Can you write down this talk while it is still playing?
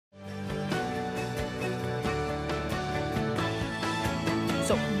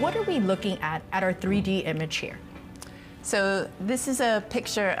So what are we looking at our 3D image here? So this is a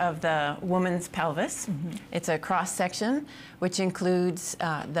picture of the woman's pelvis. It's a cross-section, which includes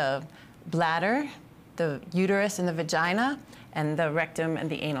the bladder, the uterus and the vagina, and the rectum and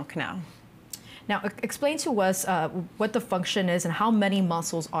the anal canal. Now, explain to us what the function is and how many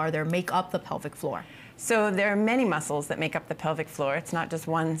muscles are there make up the pelvic floor. So there are many muscles that make up the pelvic floor. It's not just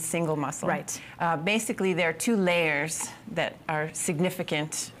one single muscle. Right. Basically, there are two layers that are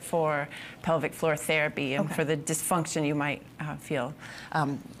significant for pelvic floor therapy and for the dysfunction you might feel.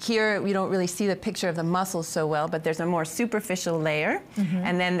 Here, we don't really see the picture of the muscles so well, but there's a more superficial layer,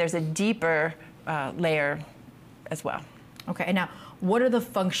 and then there's a deeper layer as well. Okay, and now, what are the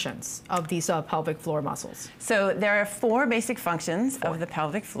functions of these pelvic floor muscles? So there are four basic functions of the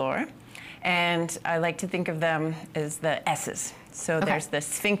pelvic floor. And I like to think of them as the S's. So there's the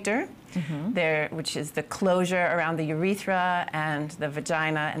sphincter, which is the closure around the urethra and the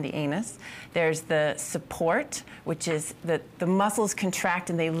vagina and the anus. There's the support, which is the muscles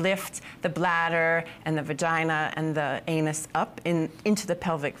contract and they lift the bladder and the vagina and the anus up into the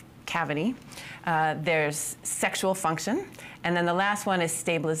pelvic cavity. There's sexual function. And then the last one is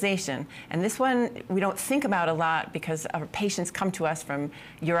stabilization. And this one we don't think about a lot because our patients come to us from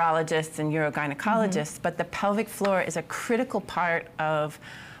urologists and urogynecologists, but the pelvic floor is a critical part of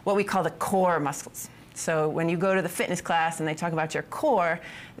what we call the core muscles. So when you go to the fitness class and they talk about your core,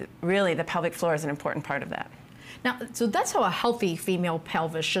 really the pelvic floor is an important part of that. Now, so that's how a healthy female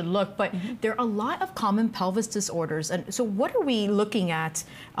pelvis should look, but there are a lot of common pelvis disorders. And so what are we looking at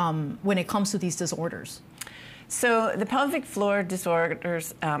when it comes to these disorders? So the pelvic floor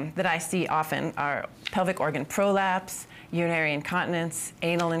disorders that I see often are pelvic organ prolapse, urinary incontinence,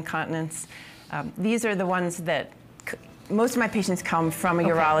 anal incontinence. These are the ones that most of my patients come from a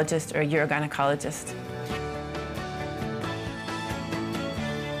urologist or a urogynecologist.